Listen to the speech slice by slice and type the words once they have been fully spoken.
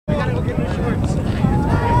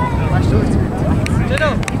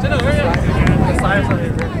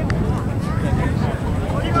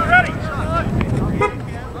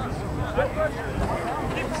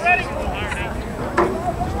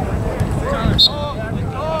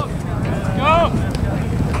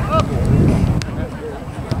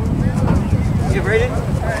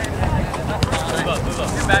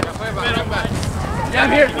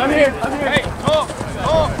here. Hey, talk.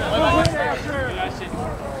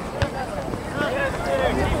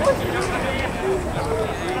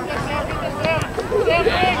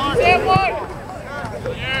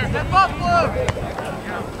 Step up, Luke.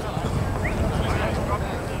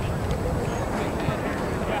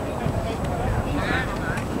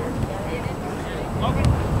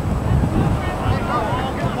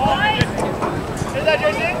 Is that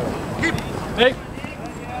JC? Keep. Hey.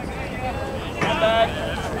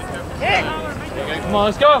 Hey. Come on,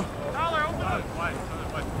 let's go.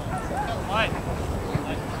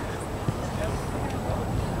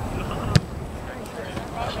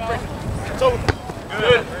 So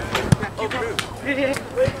good. Leave.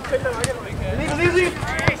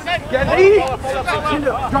 Get lead.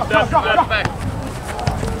 Drop.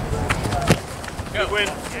 Good win.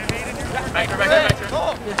 Back.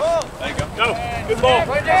 There you go. Go. Good ball.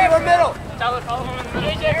 Right there, we're middle.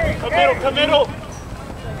 Come middle.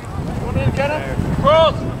 Want to get him?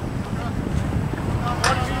 Cross.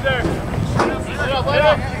 One, two there. Let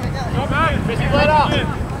up. Go back. Missy, let up.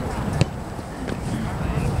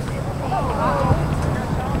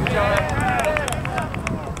 Good job.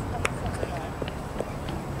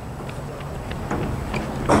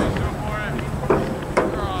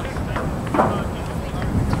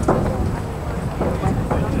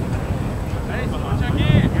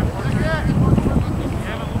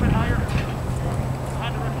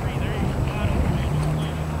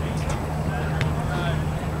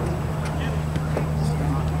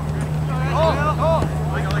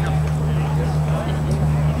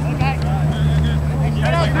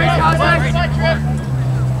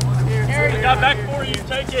 Got back for you,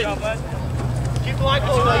 take it. Keep the light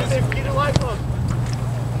close, keep the light close.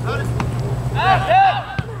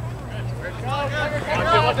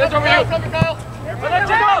 That's over you. Come here, Kyle. Let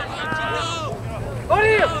you go. On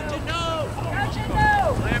you.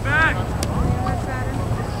 Lay it back.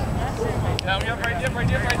 Down, right there.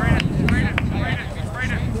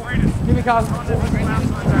 Give me Kyle.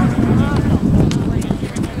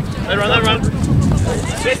 Let run.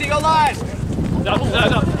 JC, go live. No.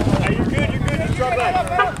 Hey, you're good. Just drop back.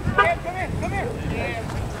 Come here.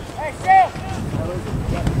 Hey, Sam.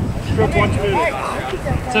 Strip 1 2.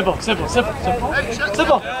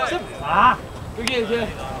 Simple. Ah. Good.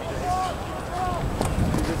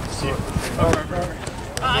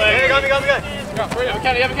 Hey, got me. You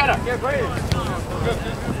have a counter. Yeah, great.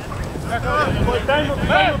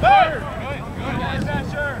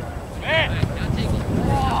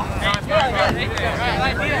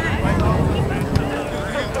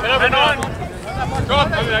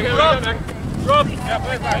 Drop.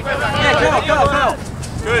 Go.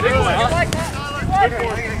 Good. Good boy.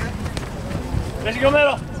 Let's go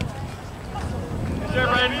middle. Yes, sir,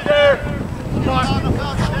 Randy. There.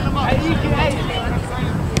 Hey.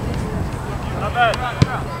 Not bad.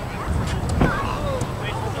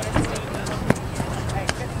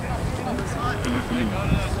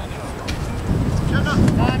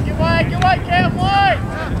 Get wide, Cam, wide!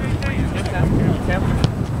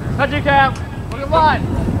 Touch it, Cam. Look at wide.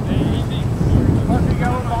 Murphy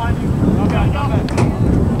going behind you. Okay.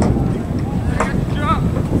 Jump.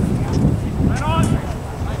 Right on.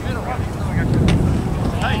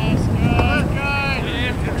 Nice. Good.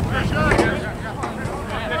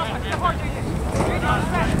 Good,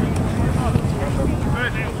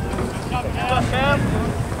 Cam.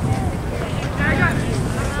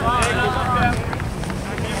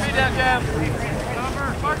 Down, Cam.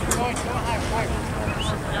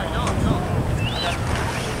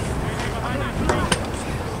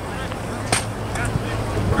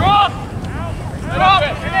 Drop!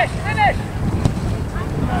 Finish!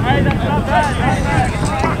 Hey, that's not bad.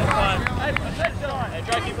 Hey,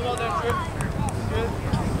 try to keep him out there, Trip. Good.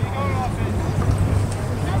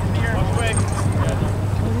 One quick.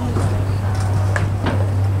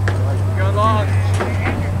 Go long.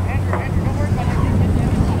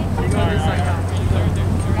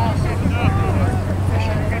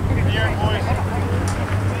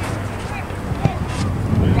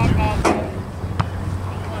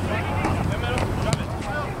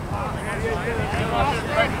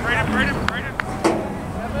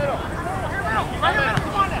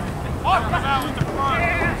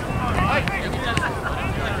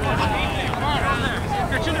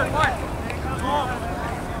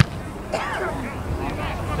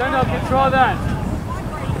 Control that.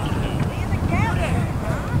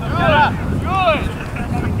 Good.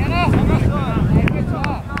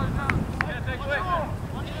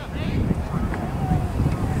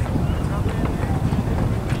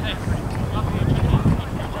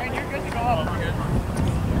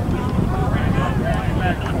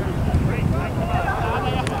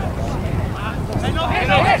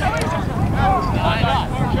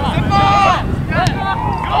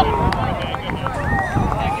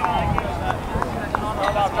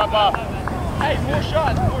 More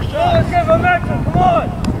shots. Let's get momentum, come on!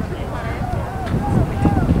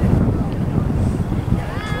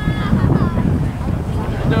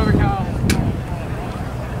 It's over, Kyle.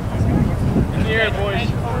 In the air, boys.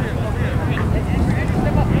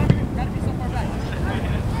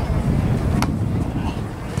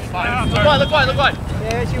 Look wide.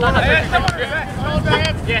 Yeah, she wants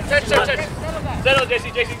Yeah, touch. Settle, JC.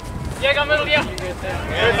 Yeah, go middle, yeah. Good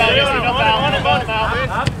foul.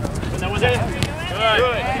 When that was it. Good.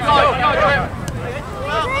 Go, Trip.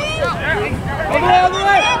 on the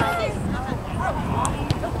way!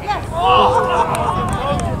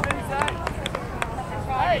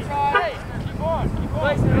 Hey, keep on.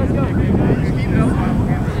 Let's go.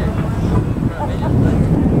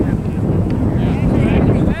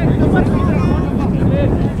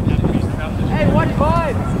 Hey,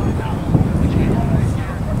 1-5.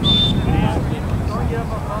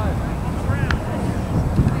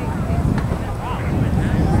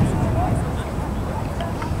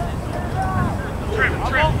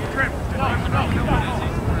 Trip.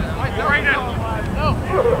 Right now. Go,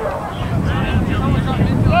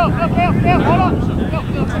 hold on.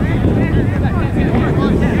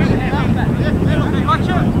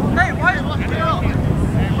 Hey, why?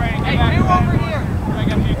 Hey, two over here.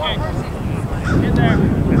 One person. Get there.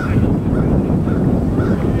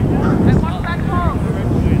 Hey, one back home.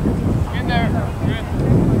 In there. Good.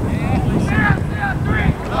 Yeah, 3,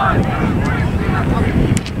 1.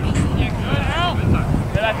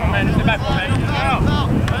 Stay back from man.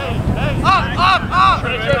 Up.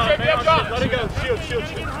 Trip. Let it go. Shield.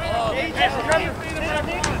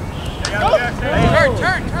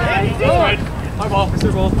 Turn. High ball,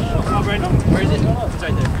 receive ball. Come on, Brandon. Where is it? It's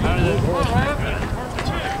right there.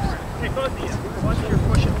 Hey, both of you. Watch your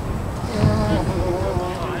pushing.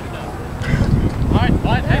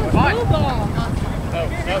 Fine. No.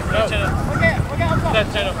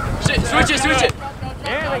 Switch it.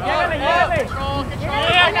 Get it. Control.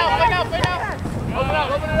 Look out.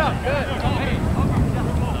 Open it up. Good.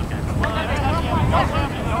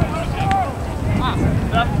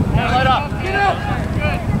 Light up. Get up.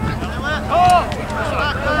 Good.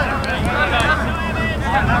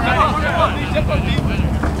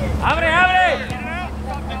 How many?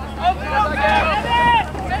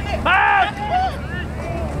 Back!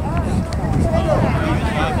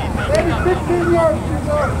 15 yards to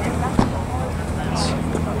go.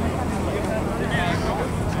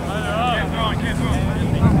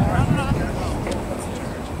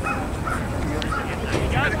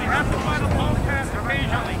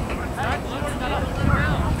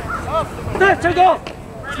 To go!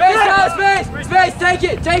 Space! Take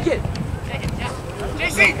it! JC,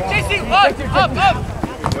 up!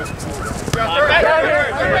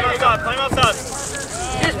 Play him outside.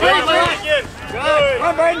 Here's Brady, Good. Come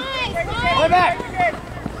on, Brayden. Play back.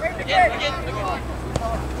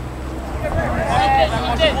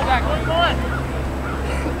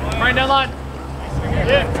 Right down line.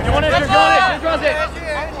 Yeah. You want it? You're going it. Cross it.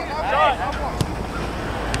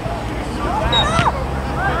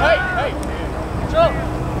 Hey. Control.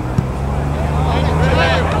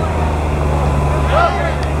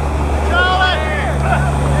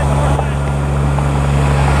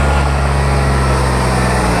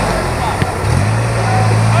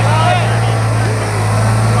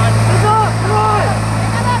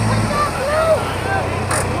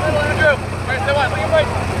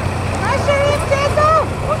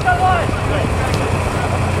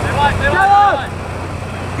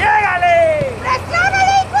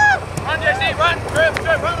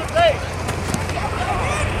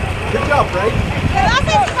 Good job, Brayden.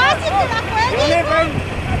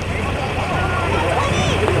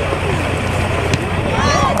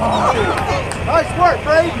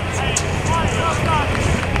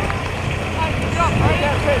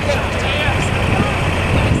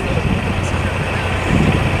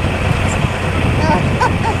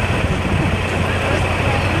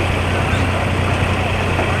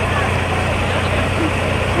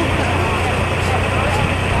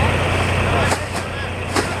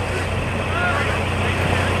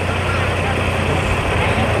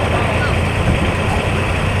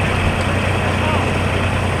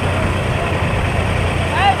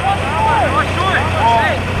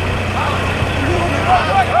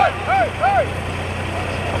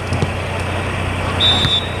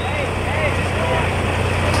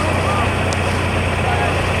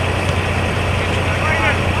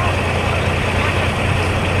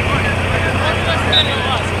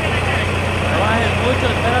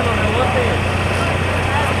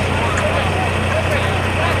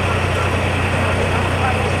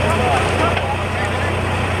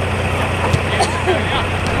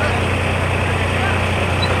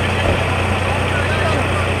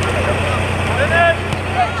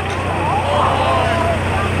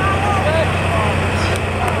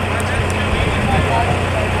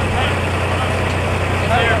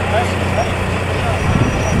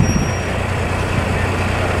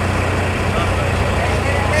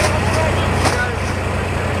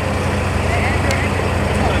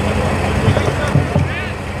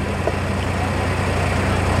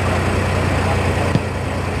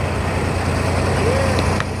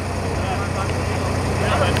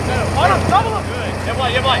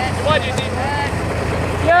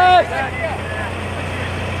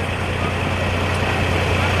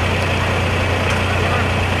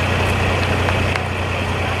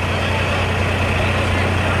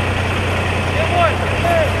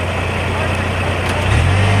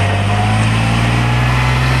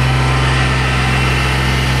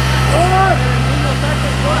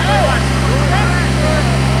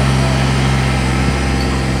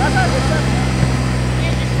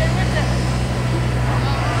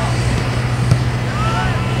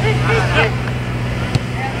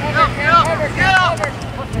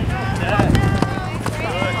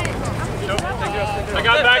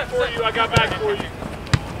 I got back for you.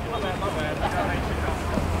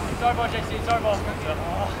 Sorry, ball, JC. Sorry, ball.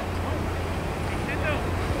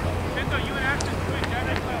 Chinto, you and Ashton switch.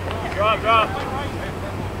 Drop.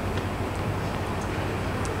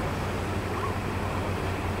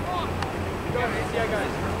 Go, ACI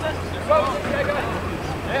guys. Go, ACI guys.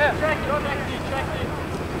 Yeah. Track it.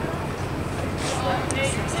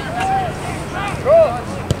 Go.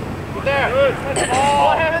 Good there. Good.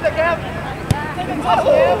 Ball, hand in the cap.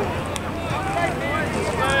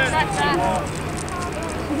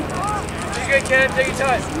 You're good, Ken. Take your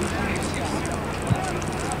time.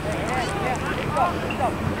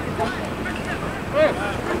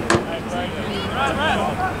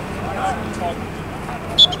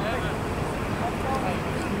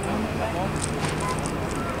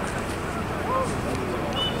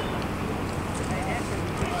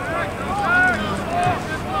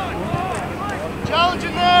 Challenge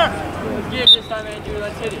in there! Let's get it this time, Andrew.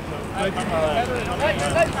 Let's hit it.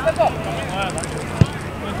 Step up.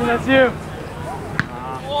 That's you.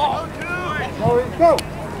 Go!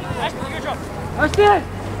 Ashton!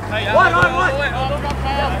 One.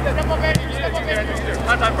 Step up, Andrew. Step up, Andrew.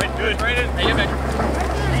 Time, right? Good. Hey, get back.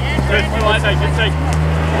 Good. Good take. Good take.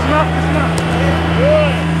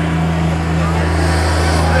 Good.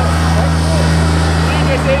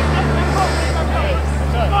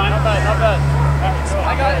 Not bad. I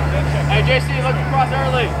got it. Hey, JC, look across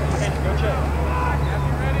early. Go check.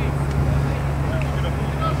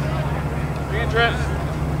 Bring in Trent.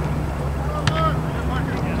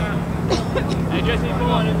 Hey, JC,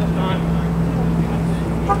 come on in this time.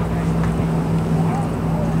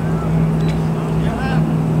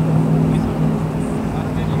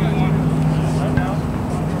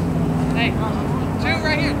 Hey, two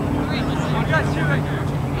right here. Three. You got two right here.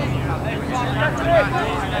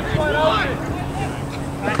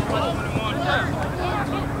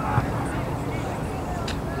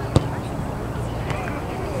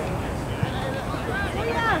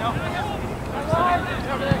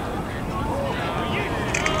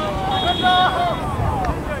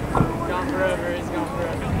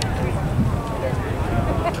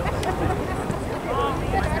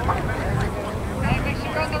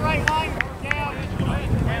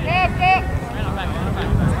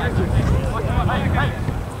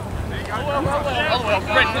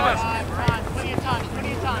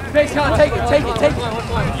 Face con, take it.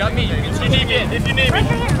 Got me. If you need me.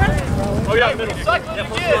 Oh, yeah, middle.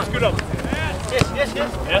 Yeah, scoot up.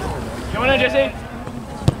 Yes. Going in, JC.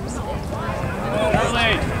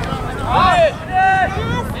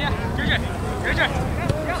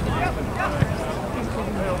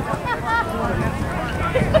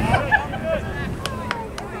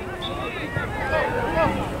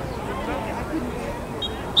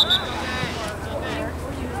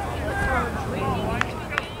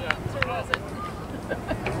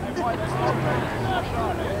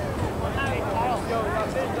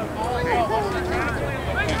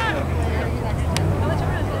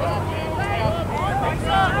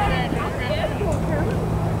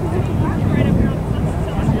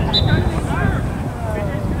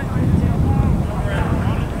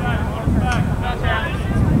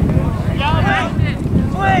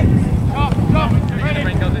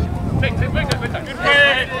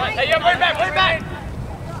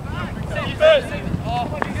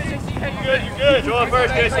 Good. Draw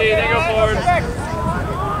first, JC, then go forward.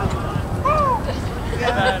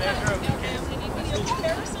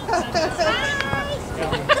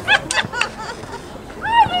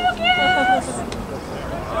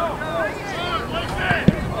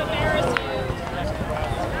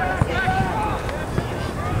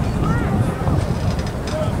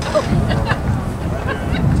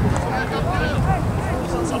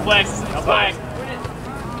 I'll play.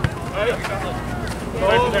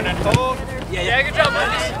 Yeah, good job,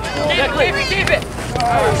 buddy. Keep it.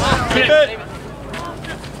 Keep it. Good.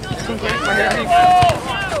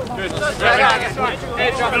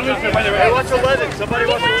 Hey, drop it. Hey, watch 11. Somebody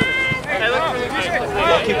watch 11. Hey, look.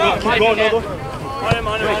 Keep going, Noble. On him.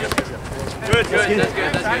 Good. That's good.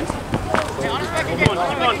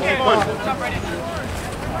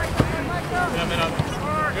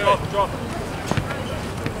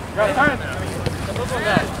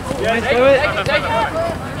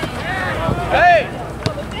 Hey!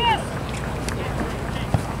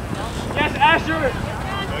 Yes, Asher!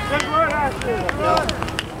 Good word, Asher!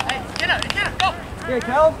 Hey, get it, go! Here,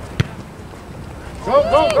 Cal. Go!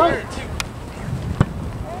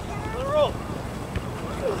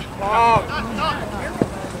 Wow.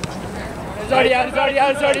 It's already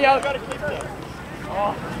out.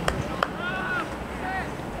 Oh.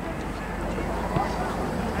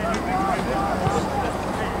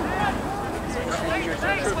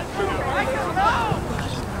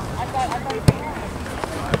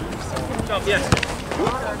 Yes.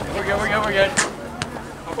 We're good.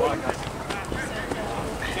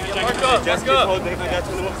 Jessica.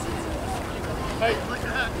 Hey.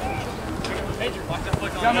 Major, watch that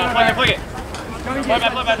flick on. Flick it.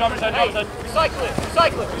 Flip back, drop it. Recycle it.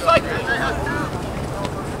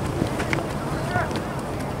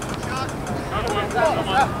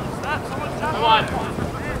 Come on.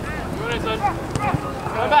 Go ahead, son.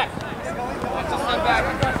 Come back. Watch the step back.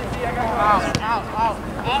 Out.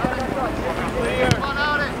 Clear. Come on,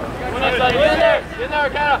 out it. Get in there,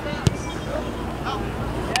 Kenna.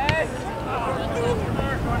 Yes.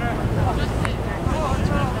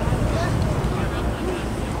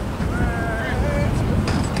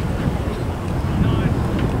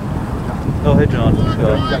 Oh, hey, John. Let's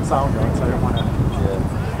go. You got sound going, so I didn't want to.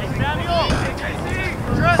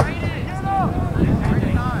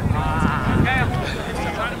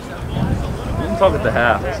 We can talk at the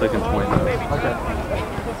half, so I can point out. Okay.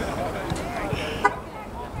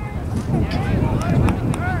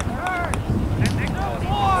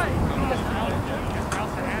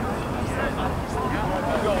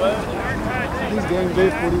 These games,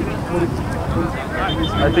 Dave, 40.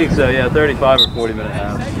 I think so, yeah, 35 or 40-minute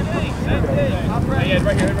half. Yeah,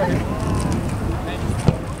 right here.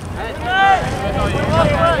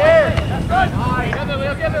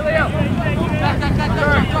 Get it, Leo.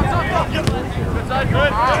 Good side,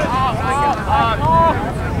 good.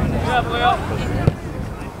 Good, Leo.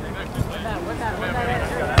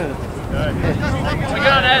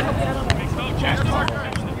 Good on, Ed.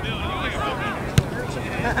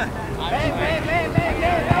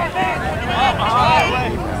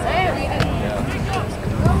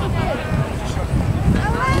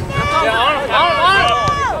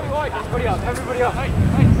 Everybody up.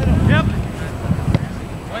 Yep.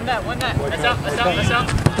 Win that. That's out.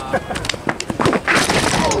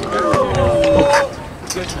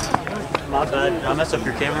 My bad. I messed up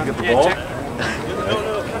your camera. Get the ball.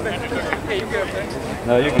 Hey, you're good, okay?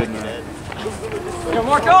 No, you're good, man. Yo,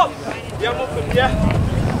 Mark up! Yeah.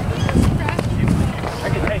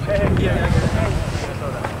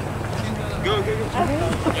 Go.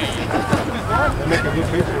 Make a good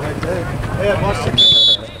picture right there. Yeah, Boston.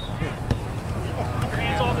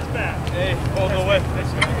 Hands off his back. Hey, all the way.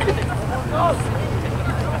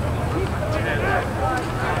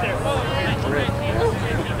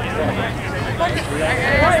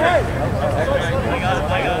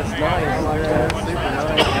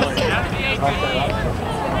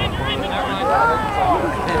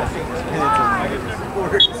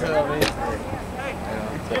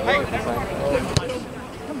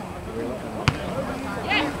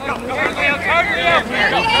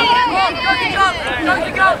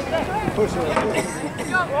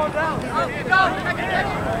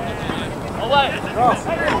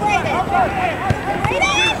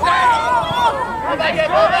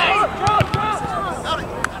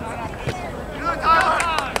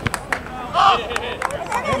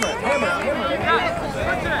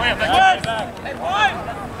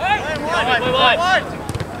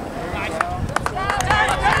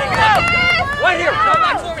 Right here!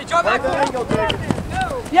 Drop back for me!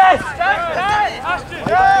 Yes!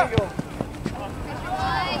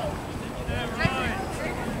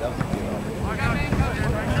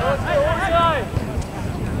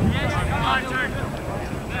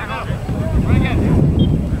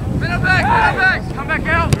 Back! Come back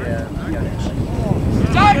out!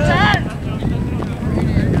 Turn!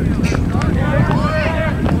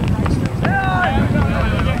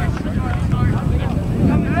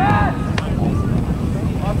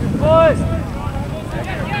 Boys!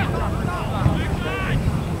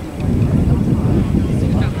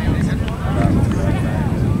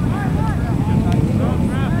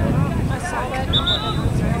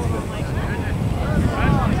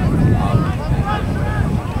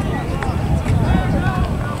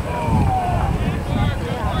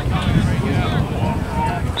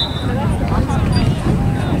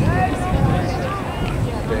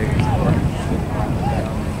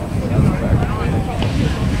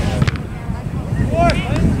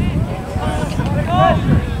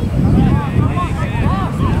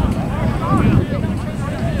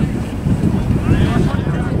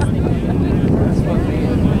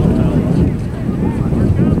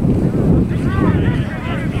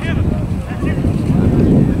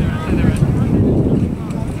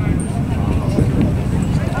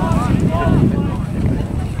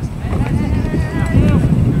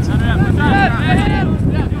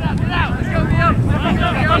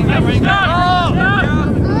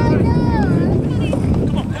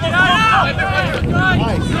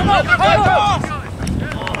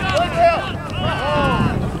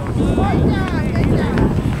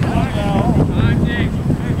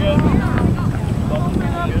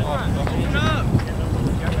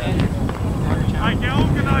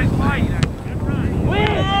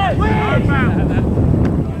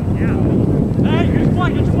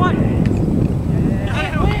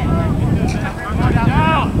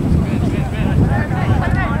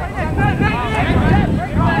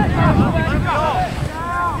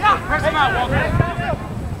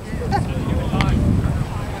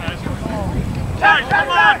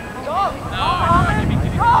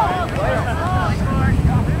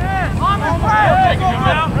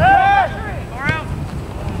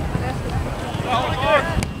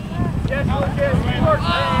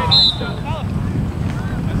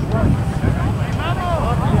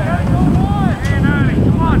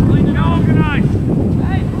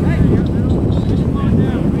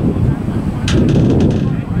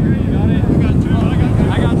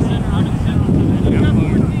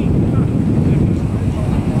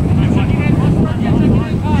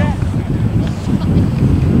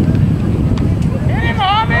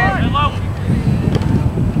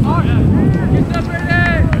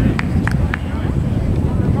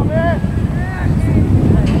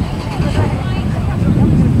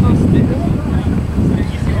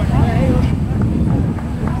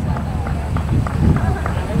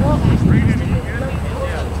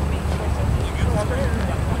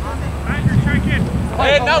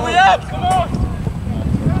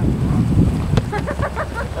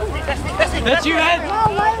 That's you, man.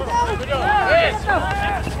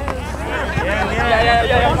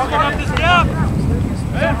 Yeah. Fucking up this gap.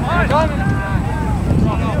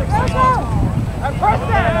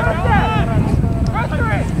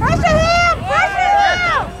 Press him!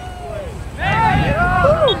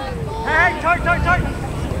 Hey, tight.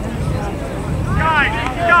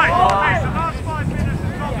 Guys, hey, the last 5 minutes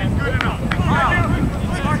has not been good enough.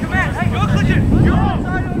 Mark him in. Hey, go click it. Go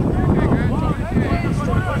outside.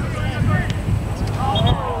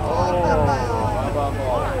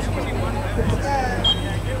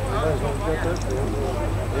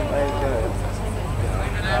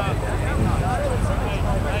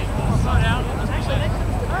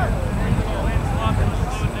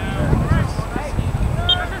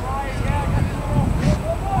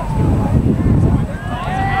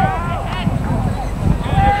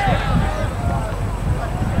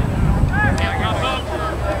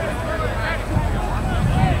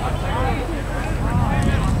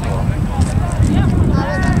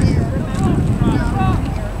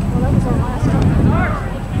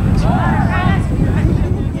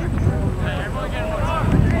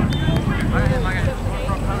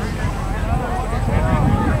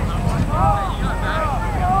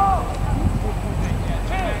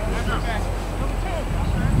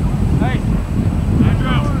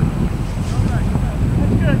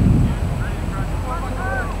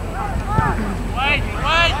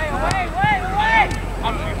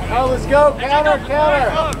 Let's go, counter.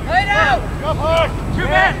 Lay down! Go for it! 2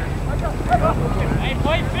 men! Hey,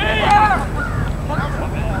 play feet!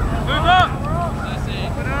 Move up!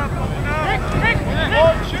 Kick!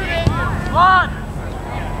 Shoot it! Come on!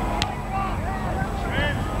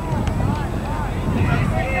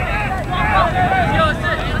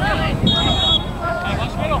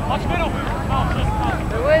 Watch middle!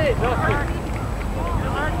 They're waiting!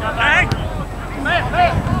 Hey!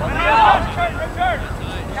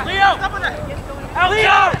 Leo!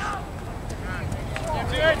 Leo!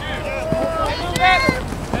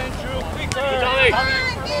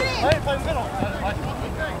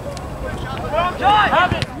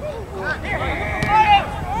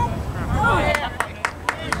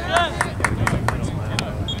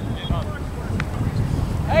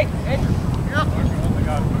 Hey, Andrew.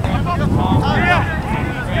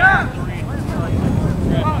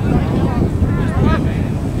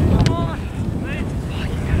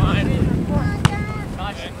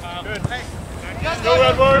 Go,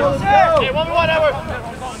 Edward! Hey, 1v1, Edward!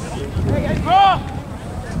 Hey, go!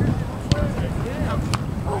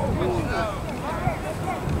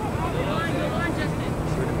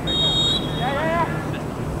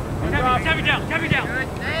 Tap me down!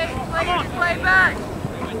 Hey, come on! Play back!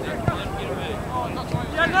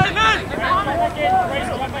 Yeah, no, man!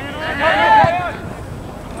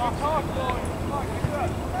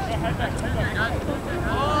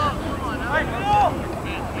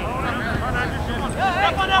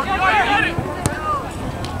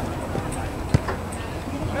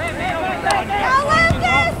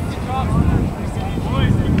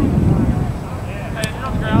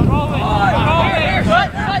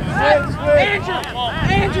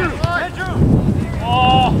 Andrew!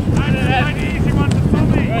 Oh! Easy one to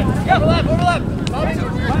Tommy! Overlap!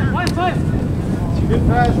 Five! Good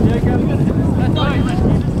pass, Jacob. That's all you keep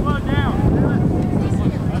it slowed down.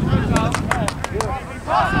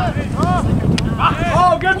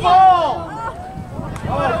 Oh, good ball!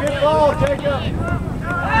 Oh, good ball, Jacob.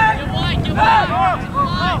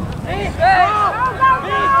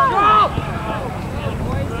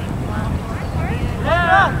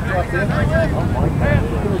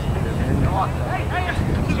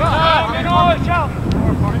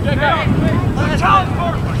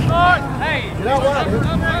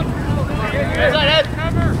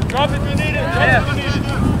 Drop if you need it.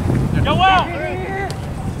 Go well.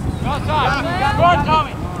 Go outside. Go on,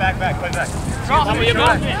 Tommy. Back, play back. Drop Tommy, you're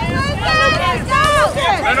back.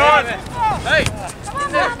 Run on. Hey.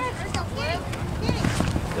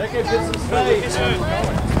 Jacob, get some space.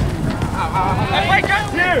 Wait,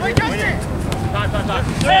 Justin. Time.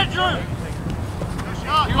 Andrew.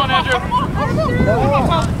 You on, Andrew.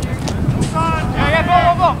 Yeah,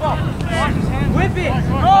 go. Whip it.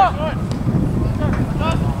 Go.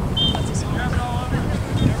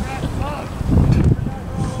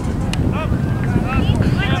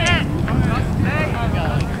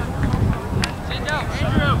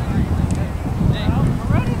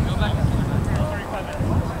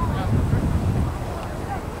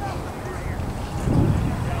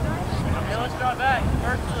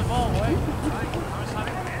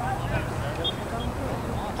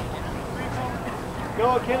 Go,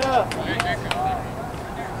 Kenna.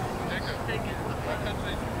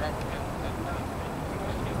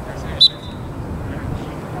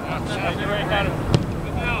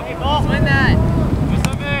 Hey, ball. Win that.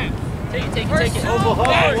 Take it. Hustle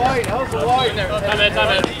white. Hustle white. Time in.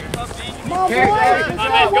 Come on, boys.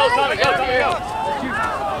 Time in. Go, Tommy. Go.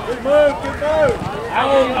 Good move.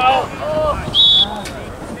 Out.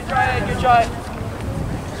 Good try.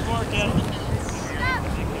 Score, kid.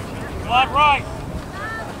 Go out right.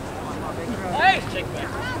 Hey. Check back.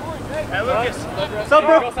 Hey, Lucas. What's up,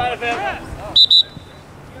 bro? Go side of him.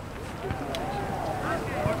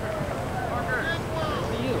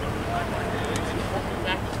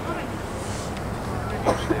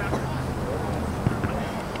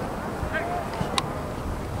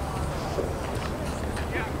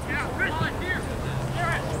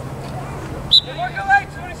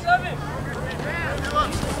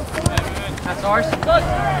 That's ours.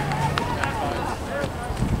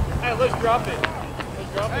 Hey, let's drop it.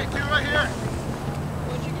 Hey, two right here.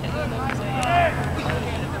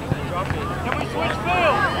 Drop it. Can we switch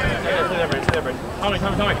field? Tommy.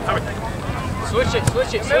 Switch it.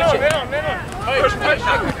 Middle. Hey, push.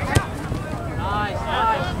 Nice.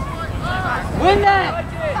 Win that.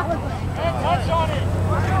 Touch on it.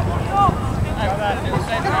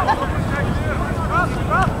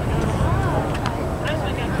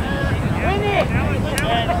 Win it.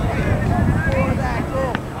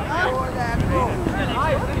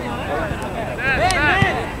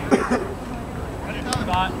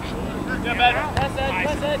 Yeah, better. That's it.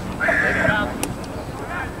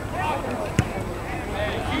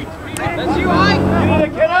 That's you,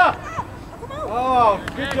 Ike. Get up. Oh,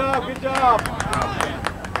 good job. Get up.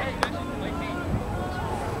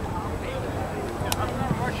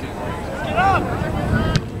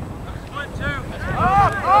 Split two.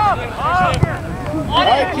 Up. All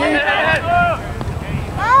right, Keith.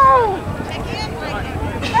 Oh.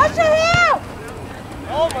 That's your heel.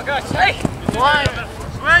 Oh my gosh. Hey. Line.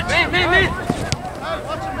 Switch. Man.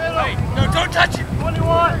 Watch the middle. No, don't touch it.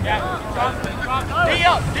 21. Yeah. D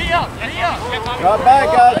up. Drop back,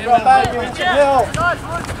 guys. Drop back. Give him some hill.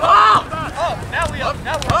 Oh, now we up.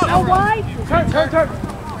 No wide. Turn.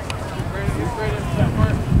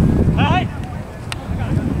 Hey.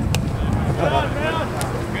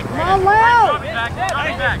 Come on, Leo. Back.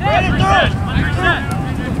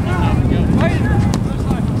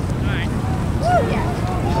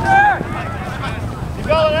 Keep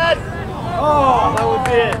going, Ed. Oh, that would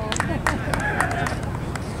be it.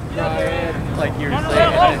 Like you were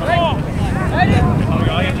saying.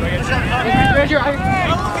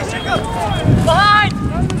 Behind.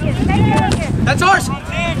 That's ours. You're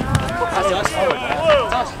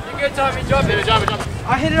good, Tommy. Drop it.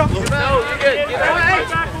 I hit it off. No, you're good. Get it.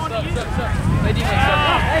 Play defense.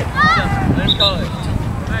 Let him call it.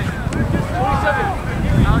 27.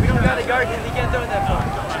 You got a guard because he can't throw it that far.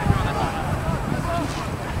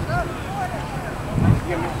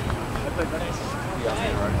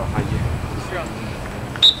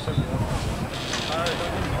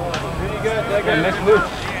 Pretty good. Next move.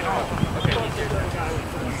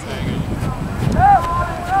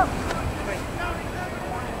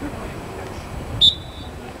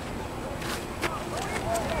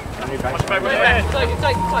 Watch back with your head. It's like.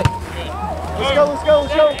 Let's go.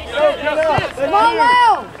 Get up. Come on,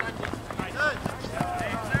 Leo.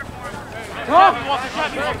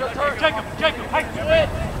 Jacob. Hey,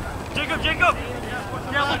 Jacob.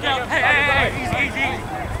 Yeah, look out. Hey. Easy.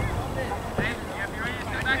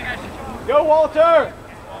 Go, Walter.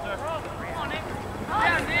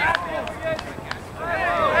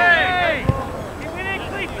 Hey. We need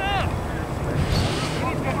cleats up.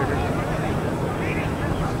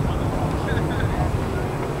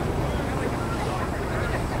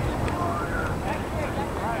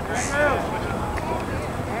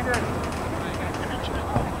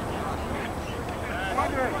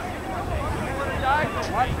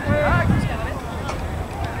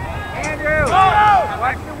 Andrew.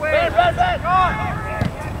 Watch the way. Run.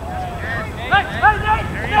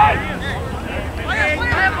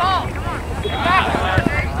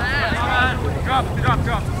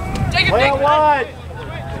 Drop. Play out wide.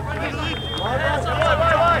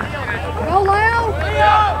 Go, Leo.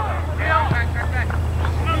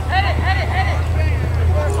 Head it.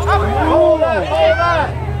 Hold that.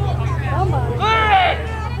 Come on.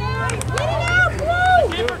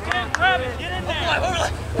 Keeper can't grab it. Get in there.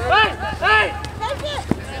 Hey.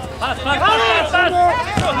 Pass.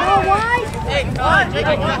 No wide. Hey, come on,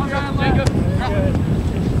 Jacob.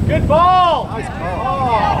 Good ball. Nice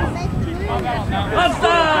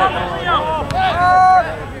ball.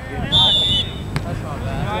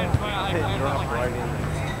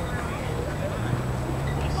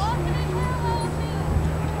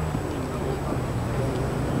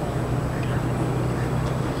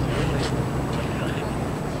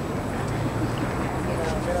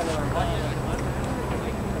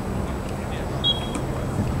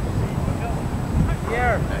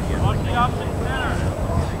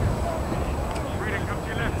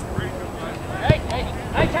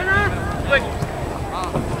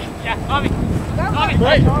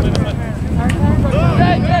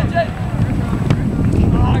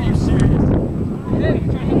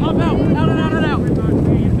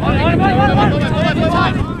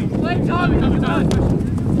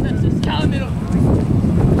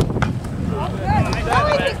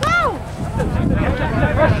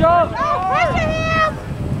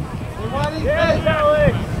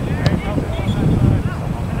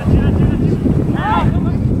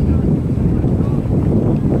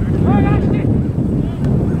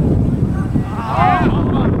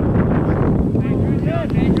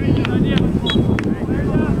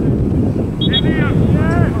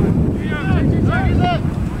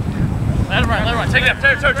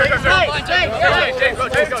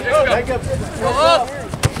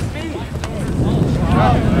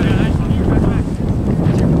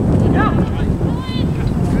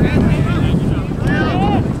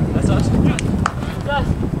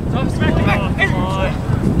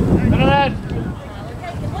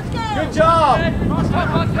 Good job! Let's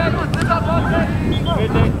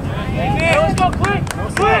go, quick!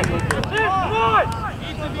 Quick!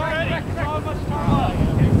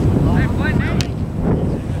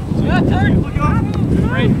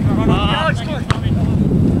 Come on!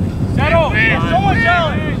 Settle! Someone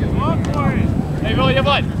challenge! Hey, Billy, you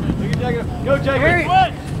blood! Go,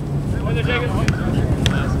 Jacob! When they're taking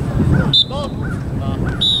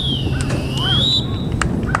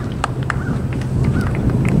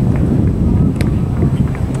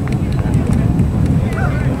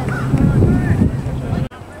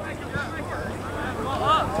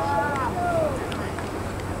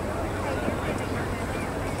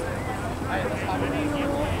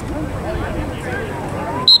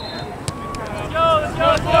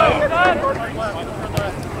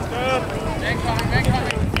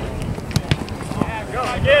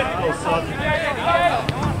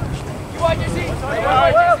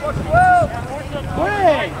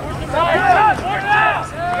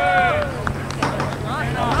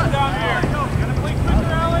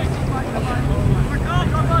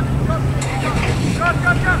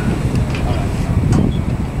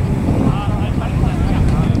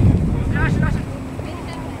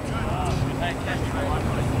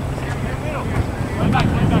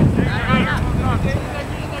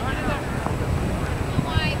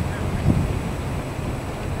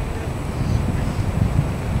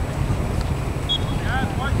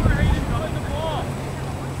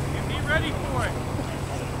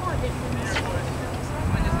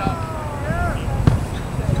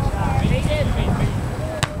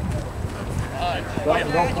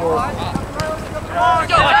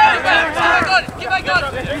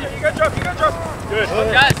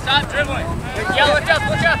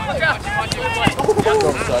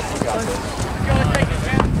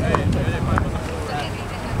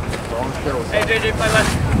Hey, JJ, play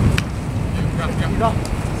left.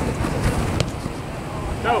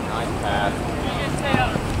 Go. Nice pass.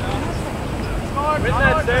 Win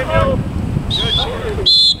that, Samuel. Good.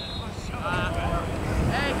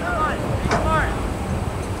 Hey, come on. Smart.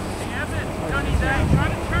 Hey, Evan. Don't need that. Try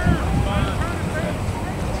to turn.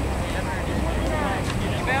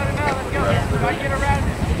 You bailed him out. Let's go. Try to get around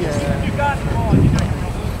it. Yeah. You got the ball. You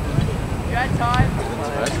got time.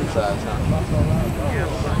 Exercise, huh?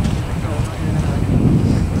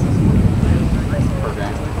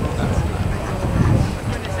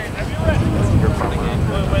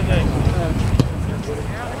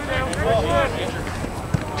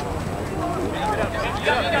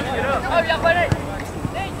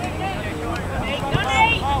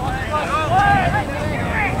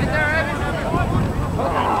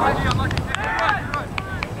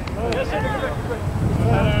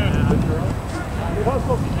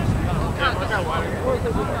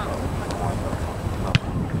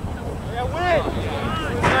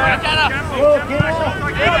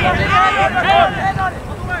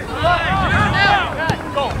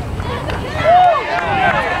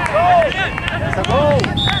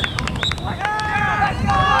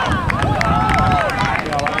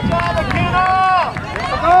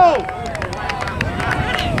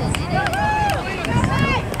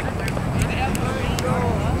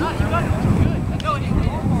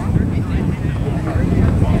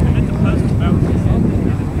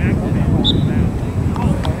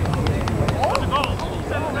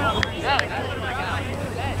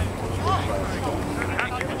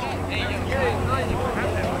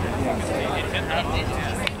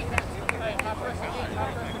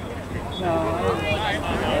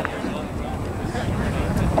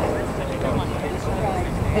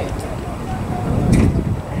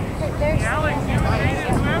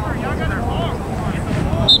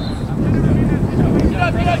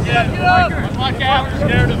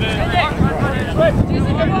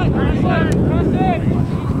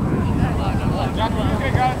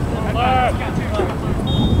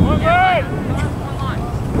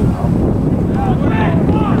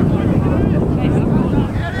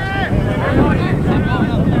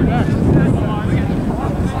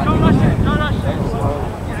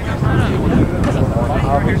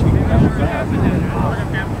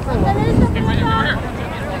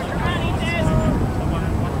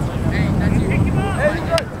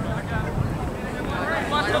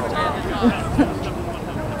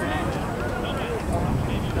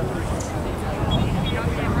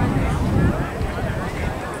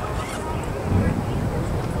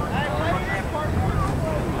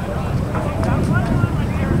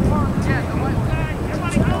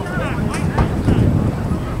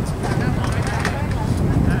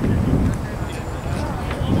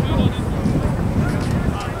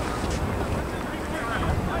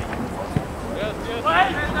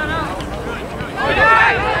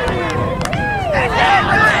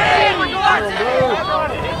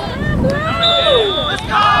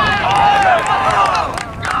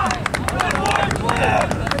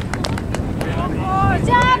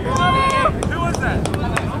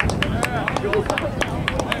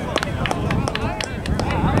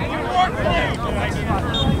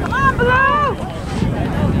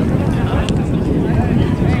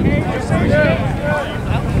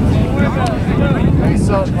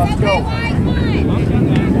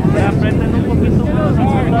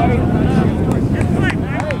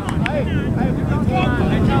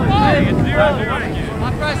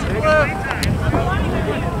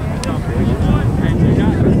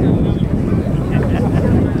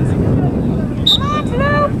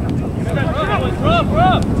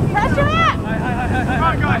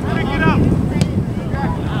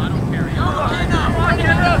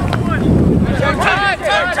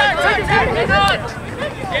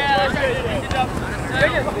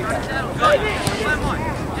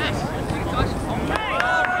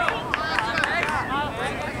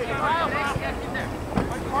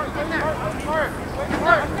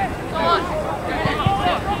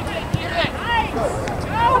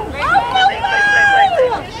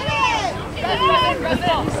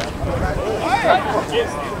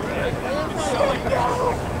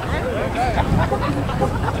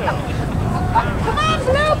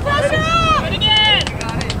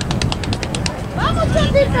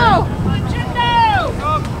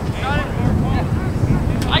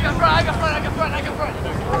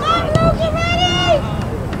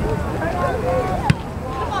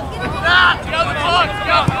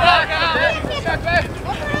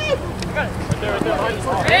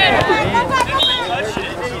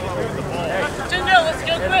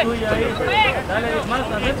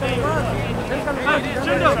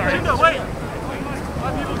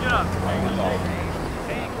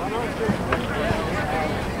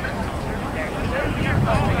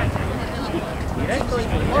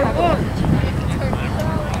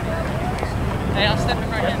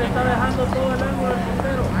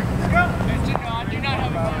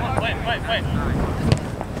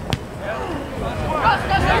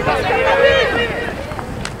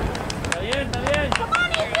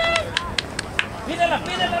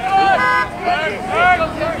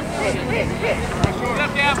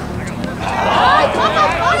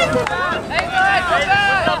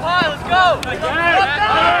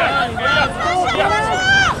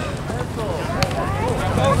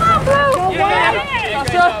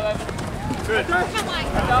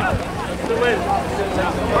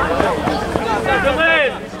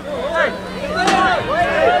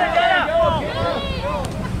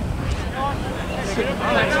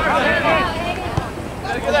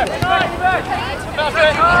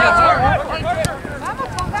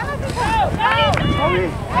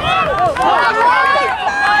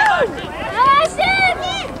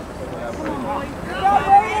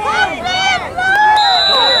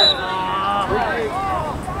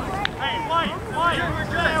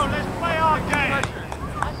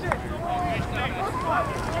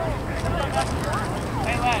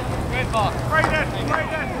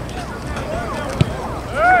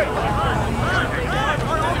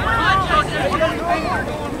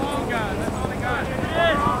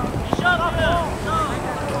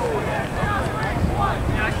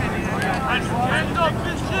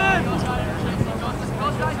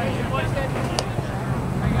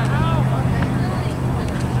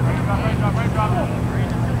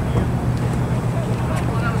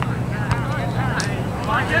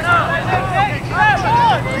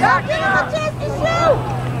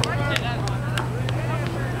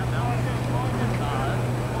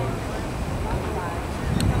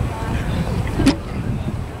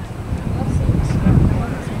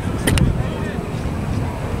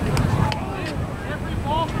 Every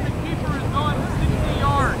ball from the keeper is going 60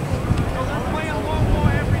 yards. So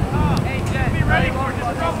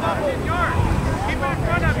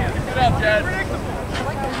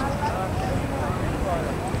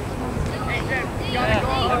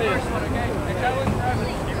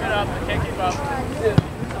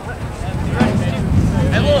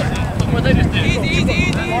what they just did. Easy, easy,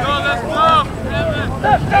 easy. Go, let's go.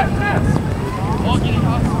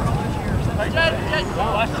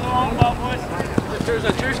 Watch the long ball, boys. There's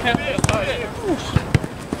a cheers camp.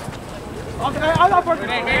 Okay, I'm not working.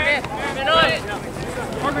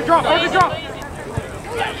 Parker drop, Parker drop.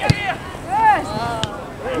 Yes.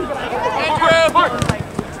 Park.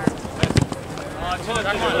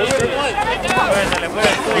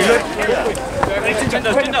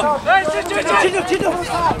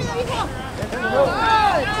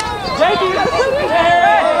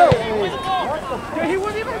 He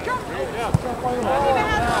wouldn't even jump.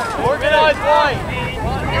 Organized line.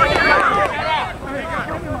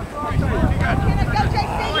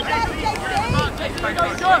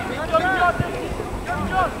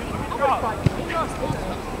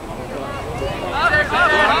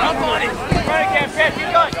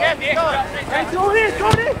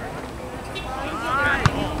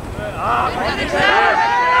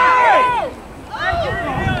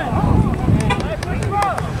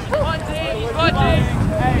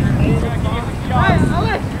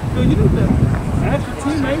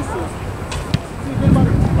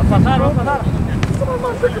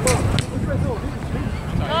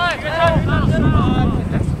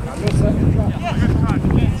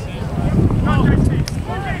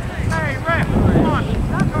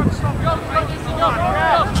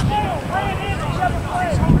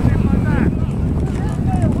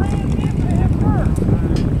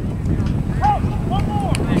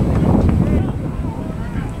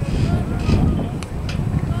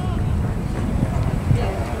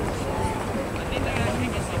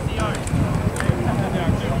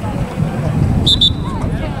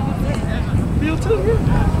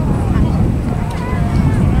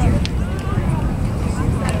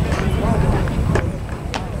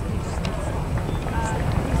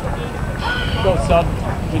 Go, sub.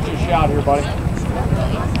 Get your shot here, buddy.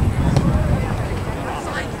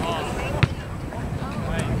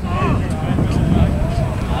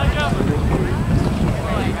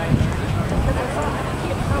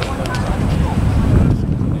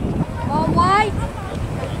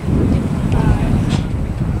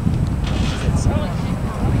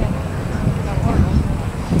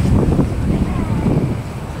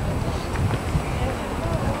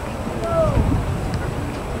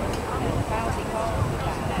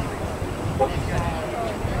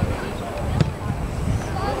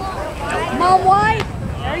 Mom White.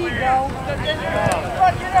 There you go.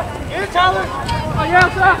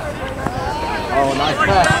 Oh, nice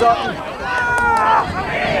pass, Sutton.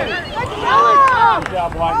 Good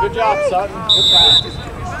job, White. Good job, Sutton. Good pass.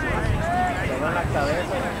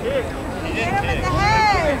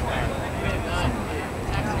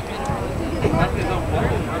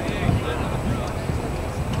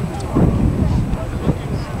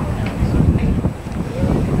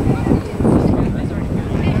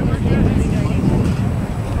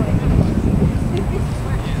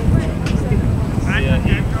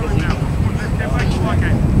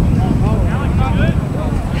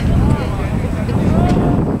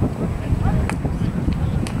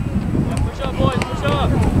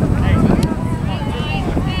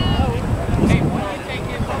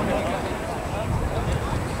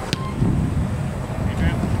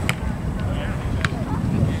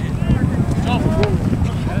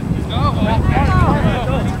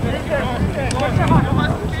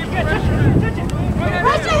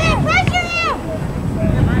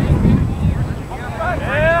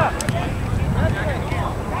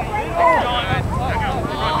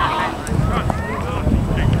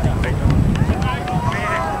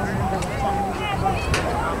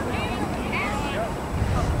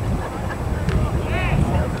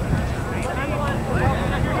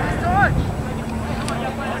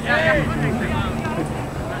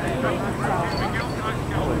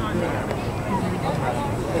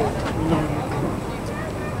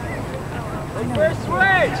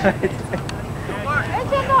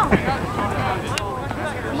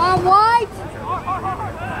 Mom White.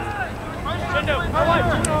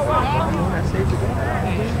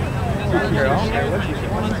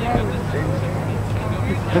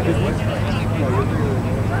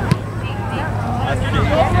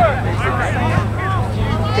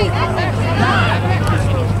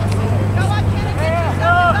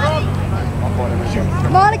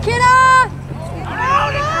 Come on, Akina!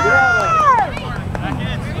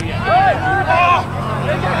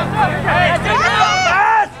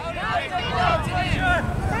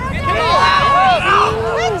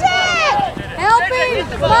 Help him!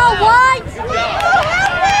 Come on, White!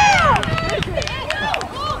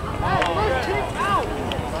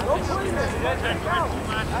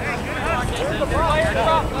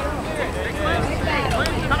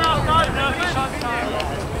 Come on,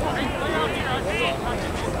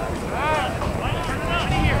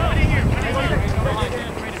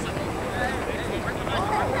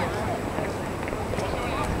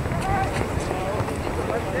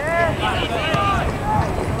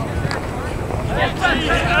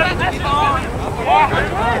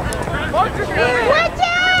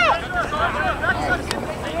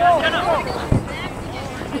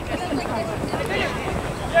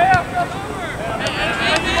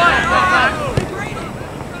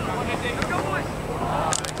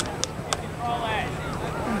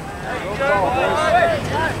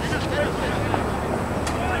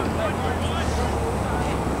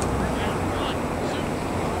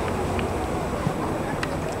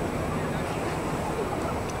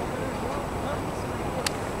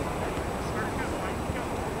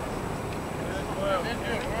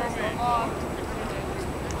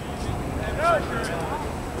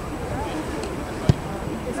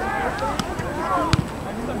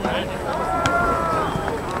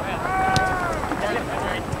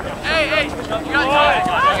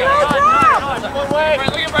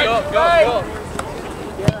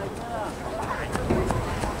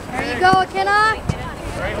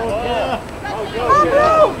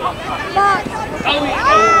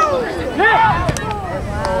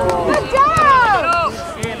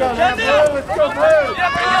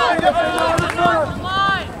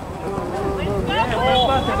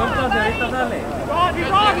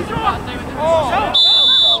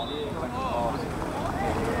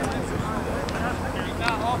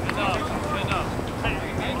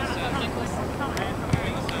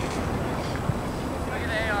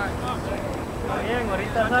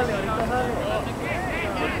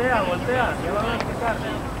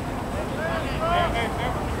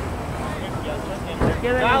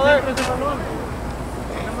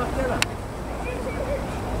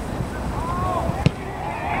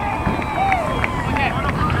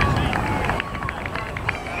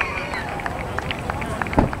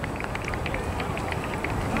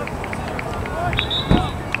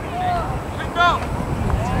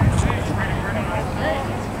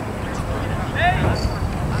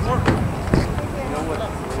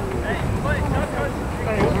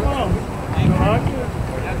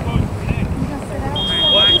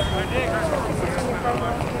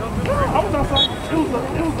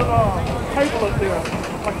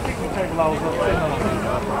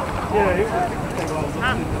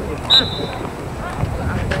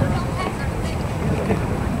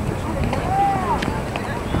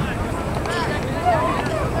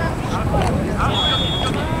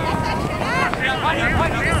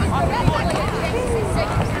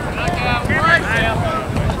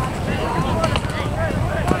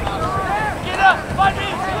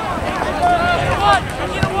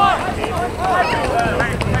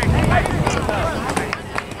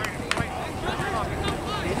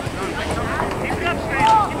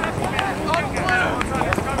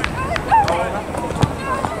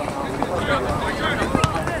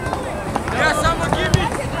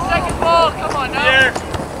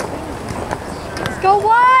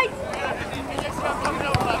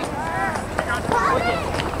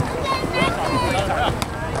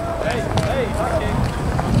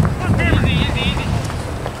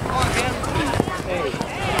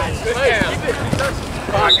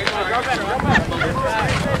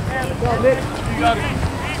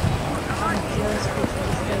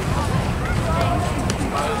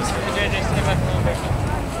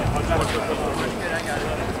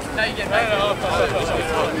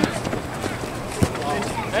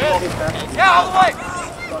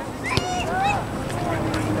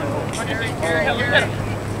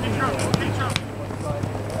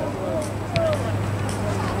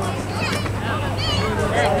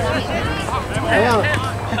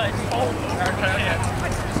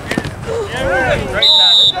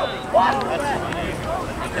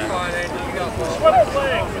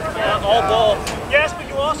 All ball. Yes, but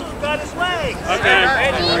you also got his legs.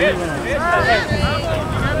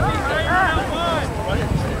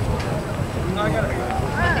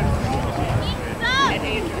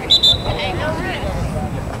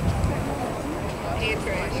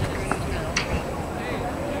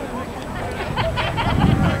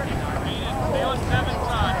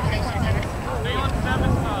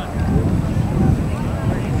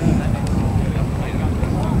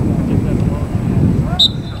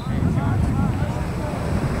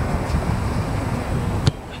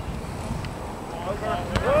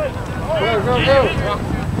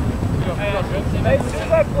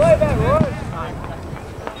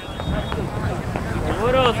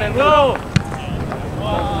 Seguro, seguro.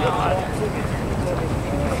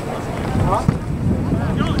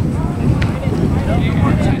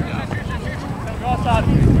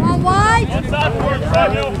 Come on, wide. One side for it,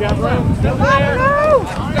 Samuel. Go side.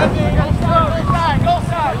 Go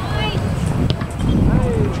side.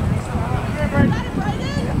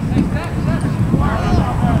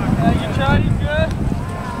 You tried, he's good.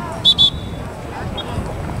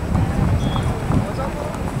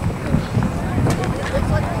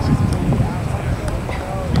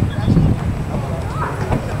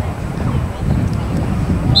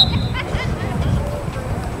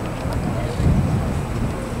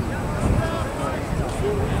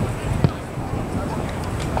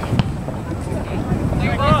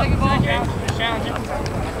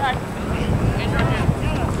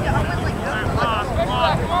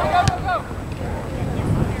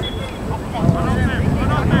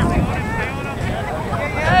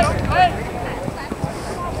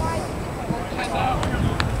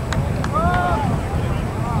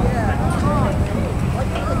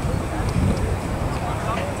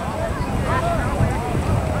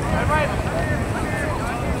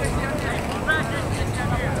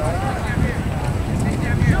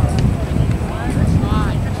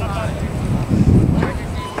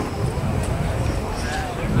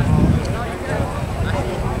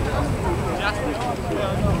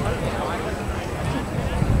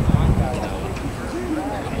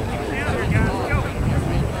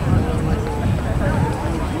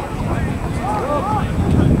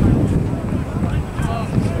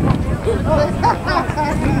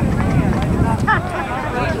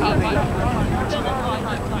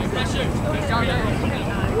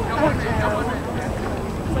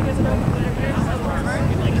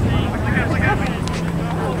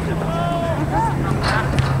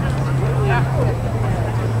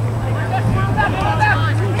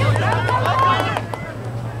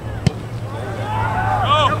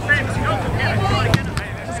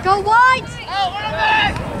 Let's go White!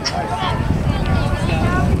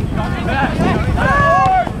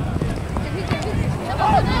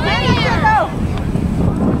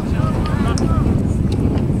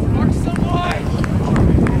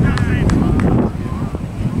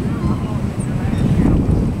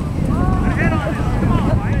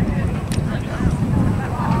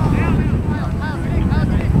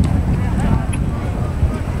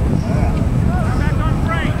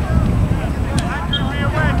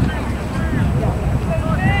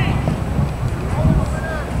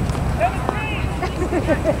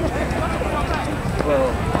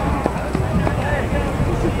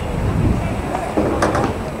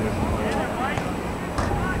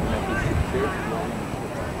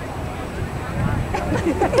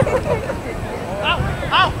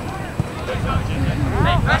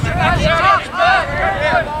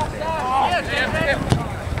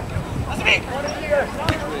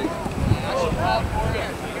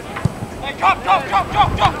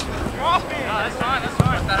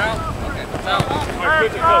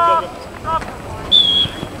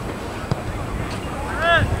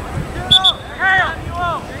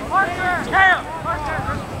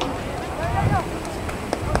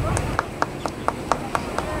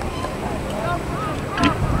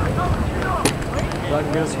 Not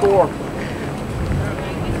gonna score.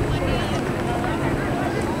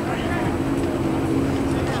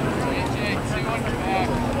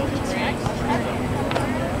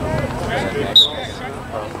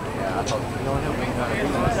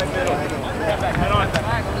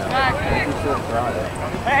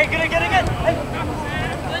 Hey, get it. Hey.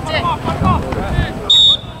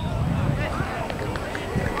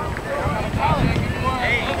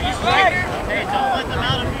 Hey, don't let them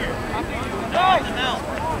out of here. Let them out.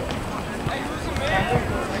 Hey, who's the man?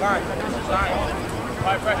 Sorry.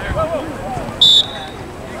 Pressure.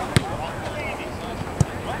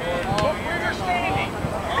 Look where you're standing.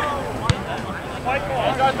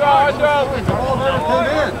 Hard throw.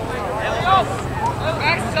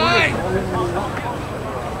 Backside.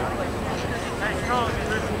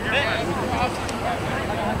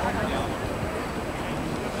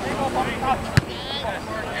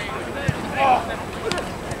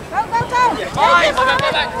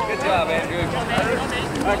 Good job, Andrew.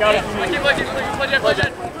 I got it. Play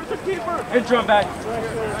that. Good drum back.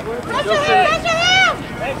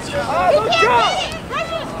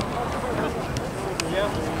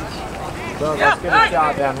 So let's get a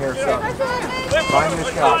shot down here, son. Find the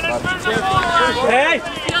shot, buddy. Hey!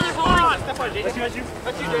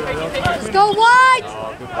 Let's go White!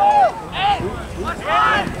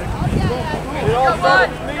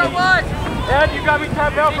 Go wide! Ed, you got me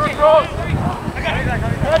tapped out for a throw.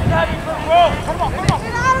 Ed, tap me for a throw. Come on.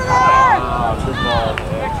 Get out of there! Good ball.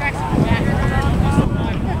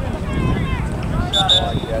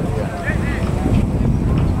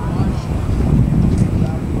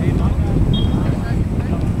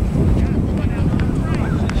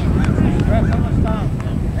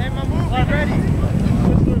 Hey, my move, I'm ready.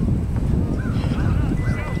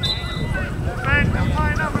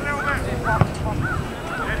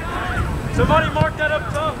 Somebody mark that up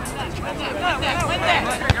top.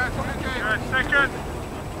 Second.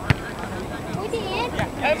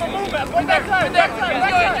 Hey, my move, man. Put that side.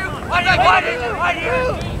 Why you?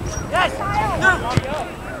 Yes.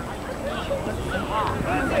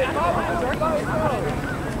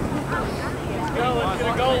 Let's get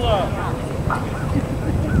a goal.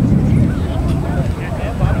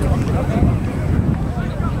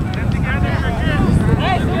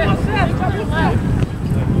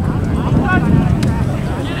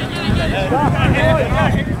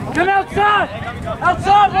 Come outside!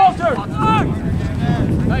 Outside, Walter!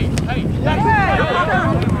 Hey!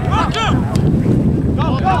 Go!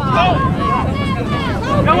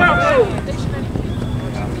 Go out!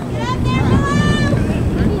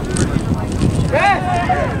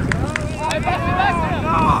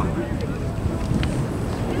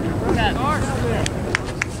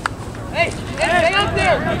 Hey, stay up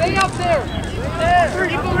there! Stay up there!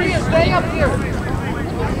 Keep over here, stay up here!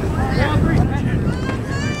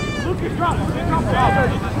 Lucas, drop!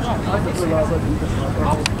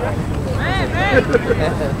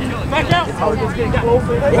 Back out!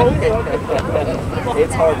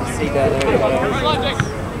 It's hard to see that area.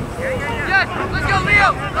 Let's go, Leo!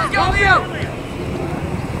 Let's go, Leo!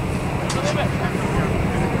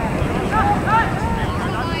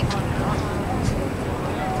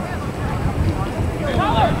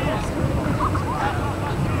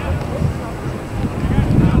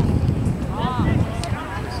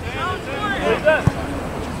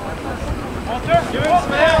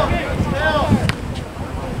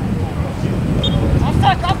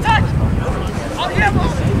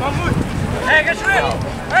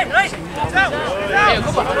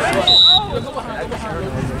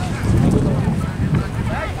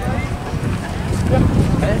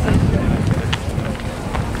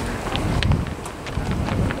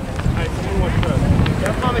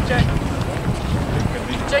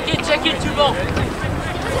 Check it, tout bon.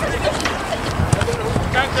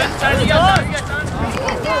 You got time.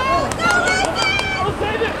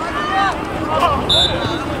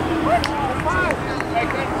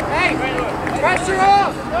 Hey, pressure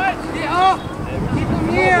off! Get off! Keep them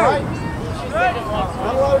here!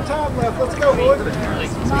 Not a lot of time left. Let's go, boys.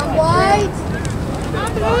 Come on, White.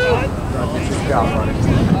 Get your shot, buddy.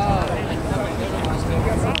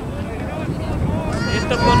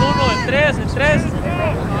 Esto con uno, el 3.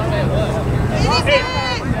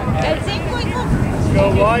 El 5 y Go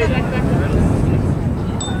wide.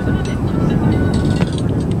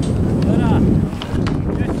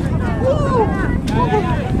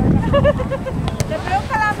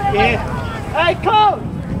 Hey, coach!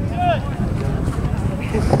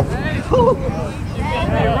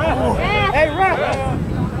 Hey, ref!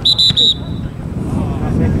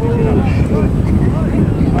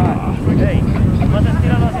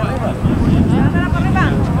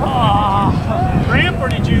 Cramp or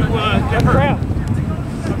did you get cramp?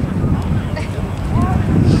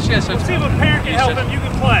 Let's see if a parent can help him. You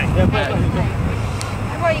can play.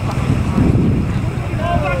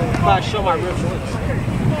 If I show my real shorts.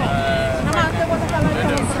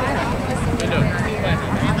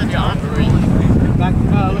 Back,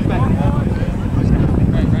 look back.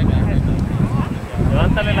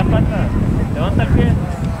 Levántale la pata. Levanta el pie.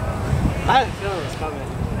 I had a feeling it was coming.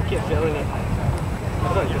 I kept feeling it. I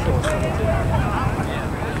thought this one was coming too.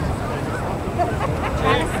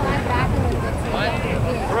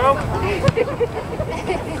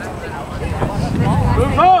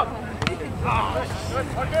 Move up!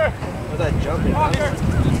 What's that jumping?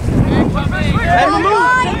 Hey, move!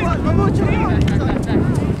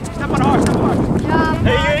 Step on hard, step on hard.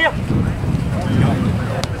 Hey, yeah.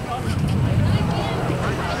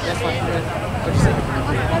 That's fine. What'd you say?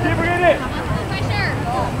 Keep it in it.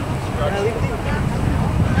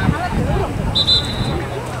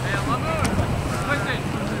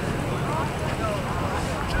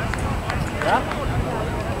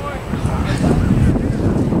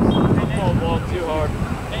 Ball too hard.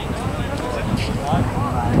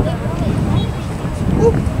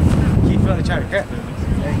 Keep feeling each other. Here.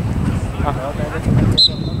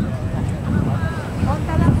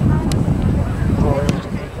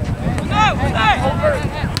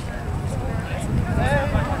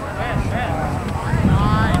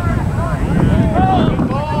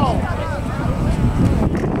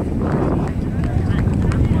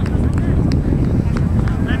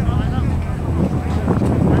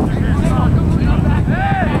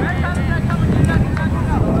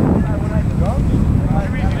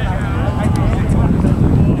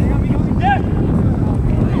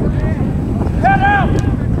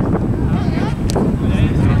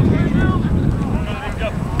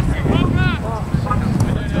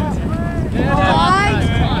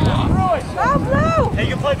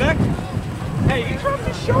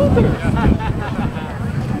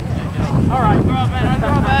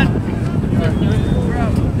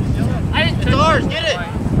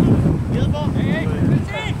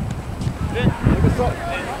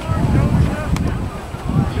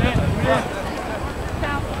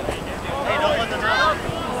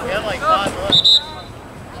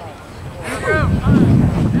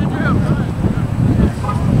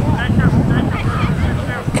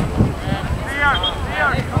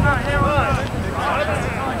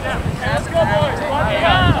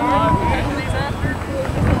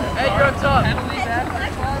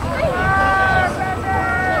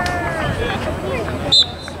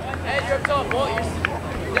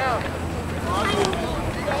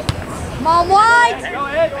 Come on, White! Go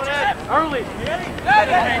ahead. Early.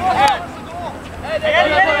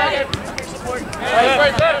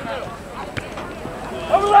 Right there.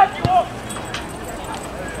 Overlap, you walk.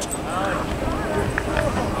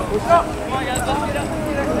 What's up? Come on, guys, let's get up.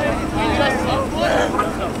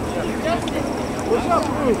 What's up,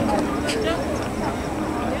 Bruce?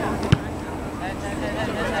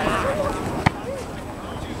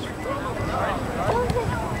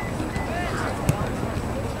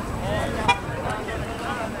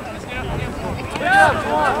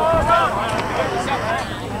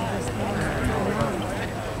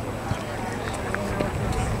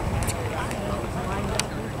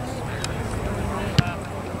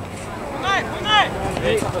 On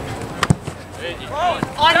me! Take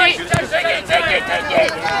it!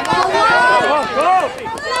 Come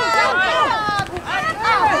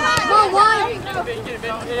on, White.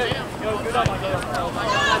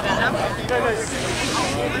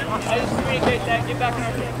 Communicate that. Get back in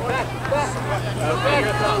our game.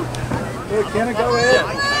 Hey, can it go in?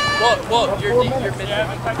 Whoa, you're missing.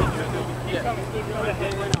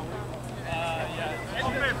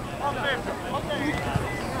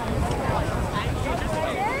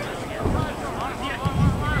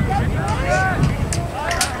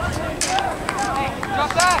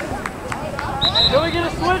 Drop that! Can we get a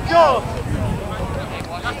switch off?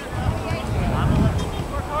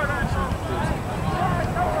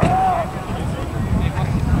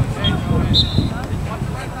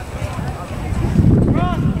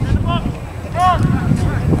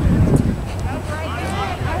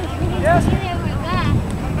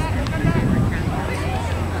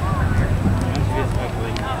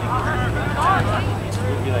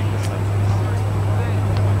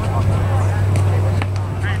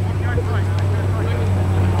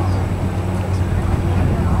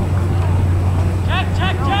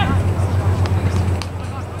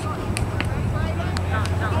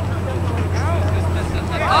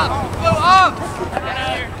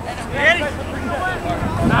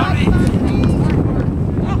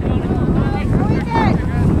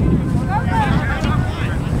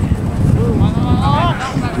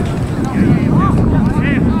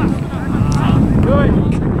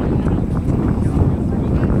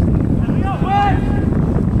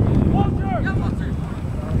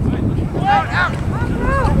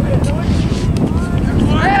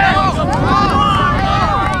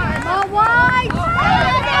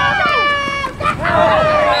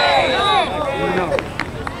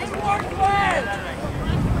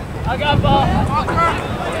 I got ball.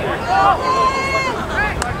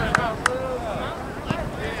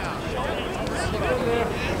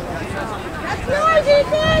 That's yours,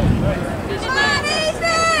 Ethan! Come on,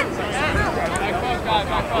 Ethan! Back post, guy,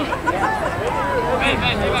 back post. Hey,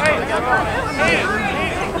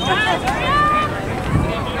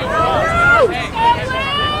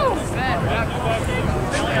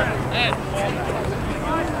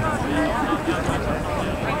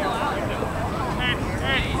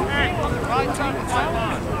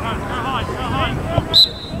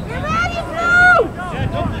 You're ready, Flo! Get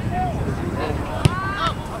it,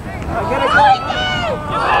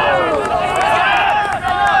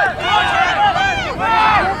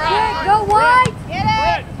 Go wide! Get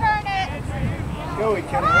it! Turn it! go,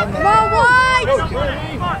 Kenny. Run Come on, wide! Go,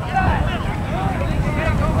 Kenny.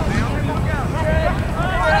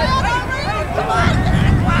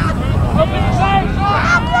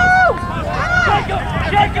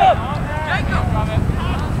 Jacob!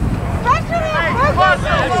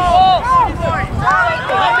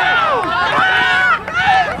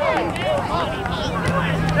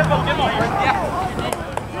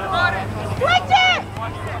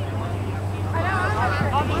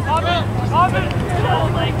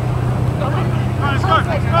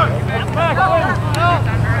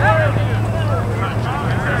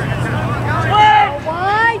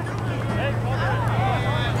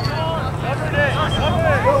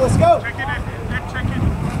 Go, let's go.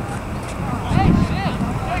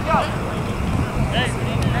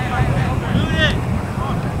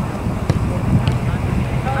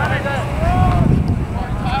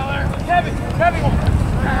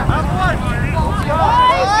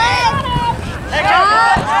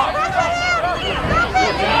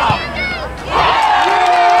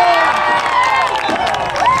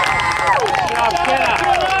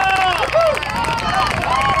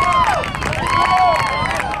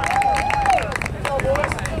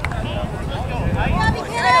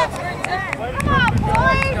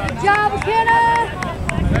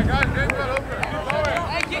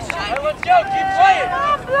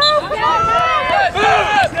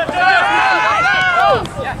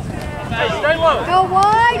 Go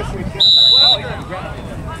wide!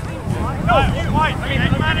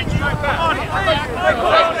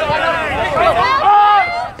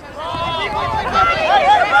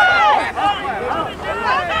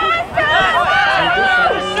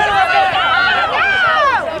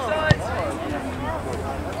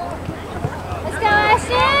 Let's go,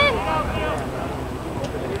 Ashton!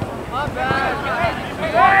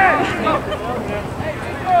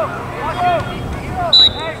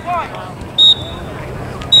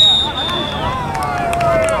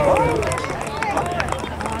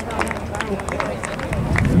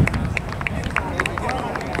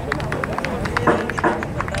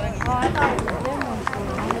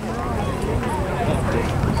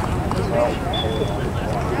 Well,